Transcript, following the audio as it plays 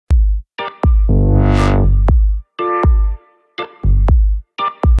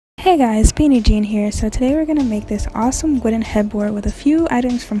Hey guys, Beanie Jean here. So today we're going to make this awesome wooden headboard with a few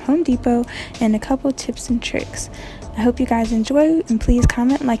items from Home Depot and a couple tips and tricks. I hope you guys enjoy, and please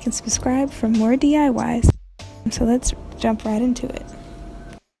comment, like, and subscribe for more DIYs. So let's jump right into it.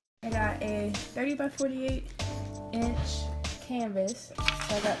 I got a 30 by 48 inch canvas.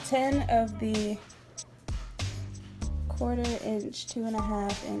 So I got 10 of the 1/4 inch,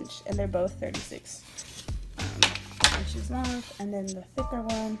 2.5 inch, and they're both 36 inches long, and then the thicker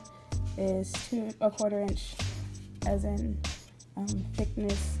one is 1/4 inch as in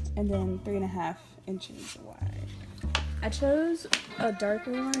thickness, and then 3.5 inches wide. I chose a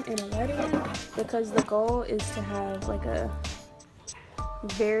darker one and a lighter one because the goal is to have like a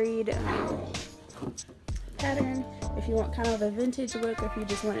varied pattern. If you want kind of a vintage look, or if you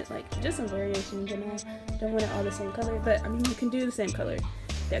just want it like just some variations, you know, don't want it all the same color, but I mean you can do the same color.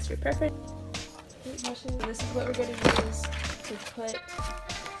 That's your preference. This is what we're going to use to put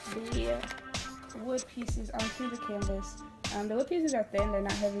the wood pieces onto the canvas. The wood pieces are thin, they're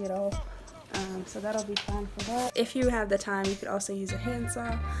not heavy at all, so that'll be fine for that. If you have the time, you could also use a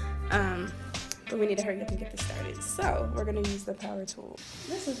handsaw, but we need to hurry up and get this started. So we're going to use the power tool.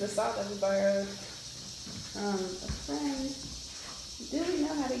 This is the saw that we borrowed from a friend. Do we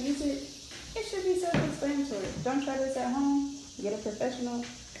know how to use it? It should be self-explanatory. Don't try this at home. Get a professional.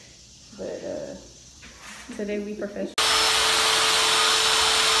 But today we professional.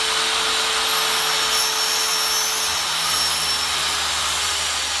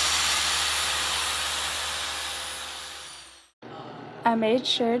 I made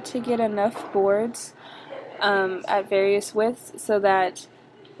sure to get enough boards at various widths so that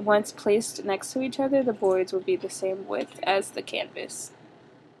once placed next to each other, the boards will be the same width as the canvas.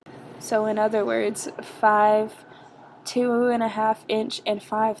 So in other words, 5 2.5 inch and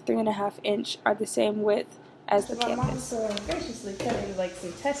 5 3.5 inch are the same width as the canvas. My mom graciously cut into like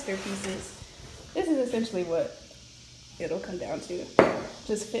some tester pieces. This is essentially what it'll come down to,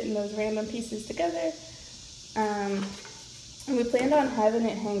 just fitting those random pieces together. And we planned on having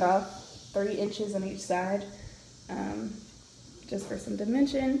it hang off 3 inches on each side, just for some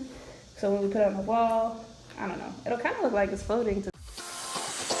dimension. So when we put it on the wall, I don't know, it'll kind of look like it's floating.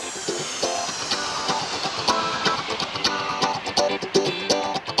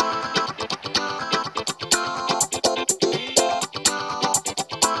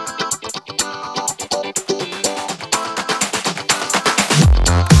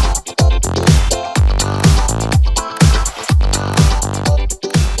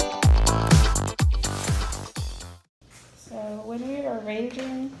 When you're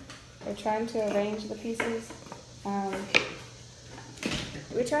arranging or trying to arrange the pieces,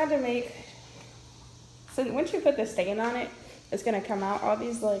 we tried to make, so once you put the stain on it, it's going to come out. All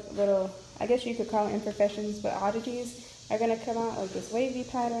these like little, I guess you could call it imperfections, but oddities are going to come out. Like this wavy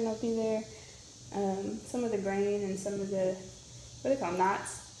pattern will be there, some of the grain and some of the, what do they call them,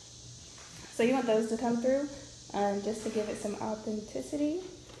 knots. So you want those to come through, just to give it some authenticity.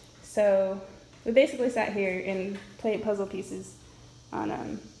 So we basically sat here and played puzzle pieces on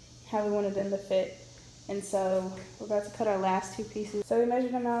how we wanted them to fit. And so we're about to cut our last 2 pieces. So we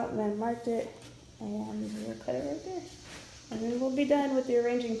measured them out and then marked it, and we'll cut it right there. And then we'll be done with the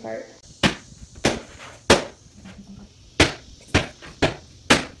arranging part.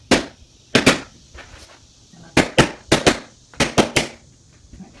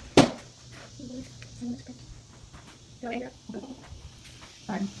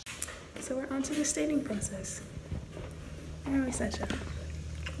 So we're on to the staining process. Where are we, Sasha?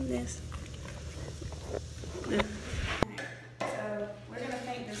 This. So we're going to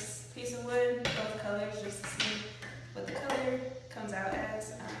paint this piece of wood both colors just to see what the color comes out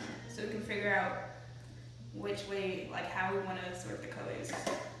as, so we can figure out which way, like how we want to sort the colors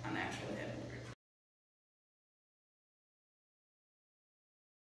on the actual headboard.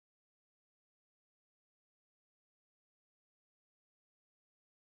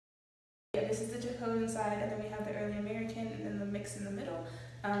 Yeah, this is the Jacoban side, and then we have the early American, and then the mix in the middle.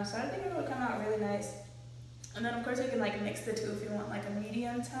 So I think it will come out really nice. And then of course we can like mix the two if you want like a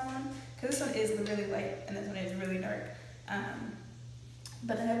medium tone, because this one is really light and this one is really dark.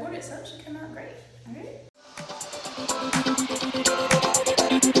 But the headboard itself should come out great. All right.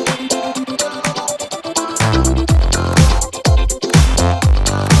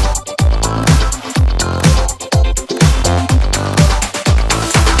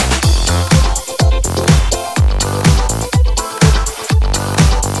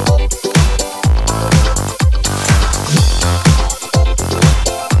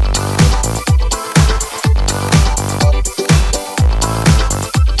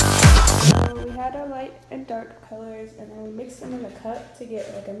 light and dark colors, and then we mixed them in a cup to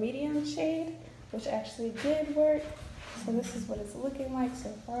get like a medium shade, which actually did work. So this is what it's looking like so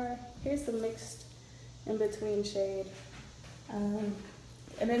far. Here's the mixed in between shade.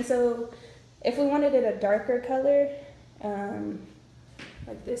 And then so if we wanted it a darker color,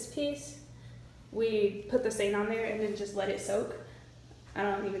 like this piece, we put the stain on there and then just let it soak.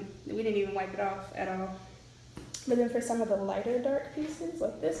 We didn't even wipe it off at all. But then for some of the lighter dark pieces,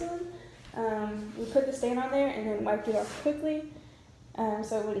 like this one, we put the stain on there and then wiped it off quickly,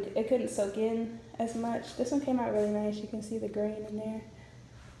 so it couldn't soak in as much. This one came out really nice. You can see the grain in there.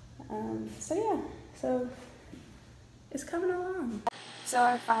 So yeah, so it's coming along. So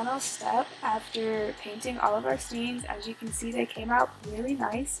our final step after painting all of our stains, as you can see, they came out really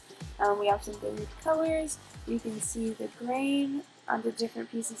nice. We have some vivid colors. You can see the grain on the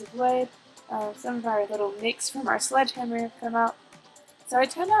different pieces of wood. Some of our little nicks from our sledgehammer have come out. So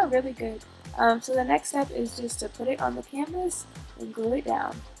it turned out really good. So the next step is just to put it on the canvas and glue it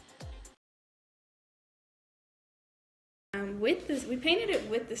down. With this, we painted it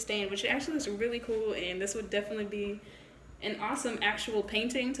with the stain, which actually looks really cool, and this would definitely be an awesome actual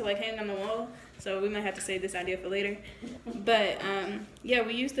painting to like hang on the wall. So we might have to save this idea for later. But yeah,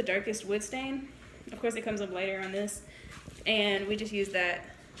 we used the darkest wood stain. Of course it comes up lighter on this, and we just used that.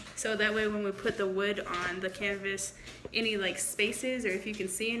 So that way when we put the wood on the canvas, any like spaces or if you can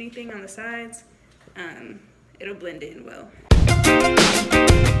see anything on the sides, it'll blend in well.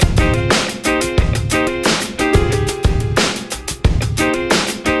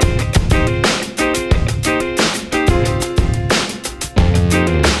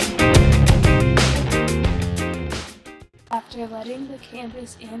 After letting the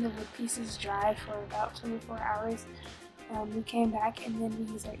canvas and the wood pieces dry for about 24 hours, we came back and then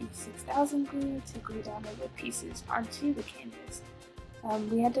we used our E6000 glue to glue down the wood pieces onto the canvas.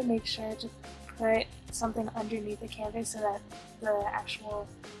 We had to make sure to put something underneath the canvas so that the actual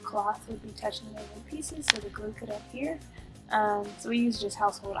cloth would be touching the wood pieces so the glue could adhere. So we used just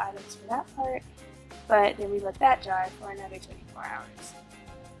household items for that part, but then we let that dry for another 24 hours.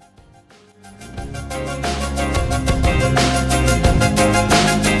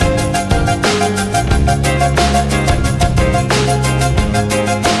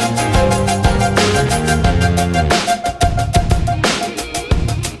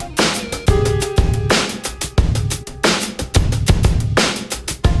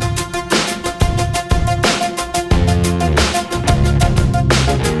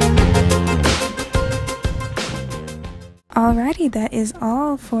 Alrighty, that is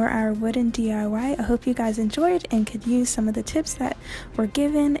all for our wooden DIY. I hope you guys enjoyed and could use some of the tips that were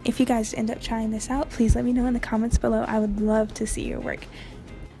given. If you guys end up trying this out, please let me know in the comments below. I would love to see your work.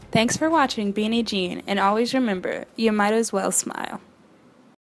 Thanks for watching Beanie Jean, and always remember, you might as well smile.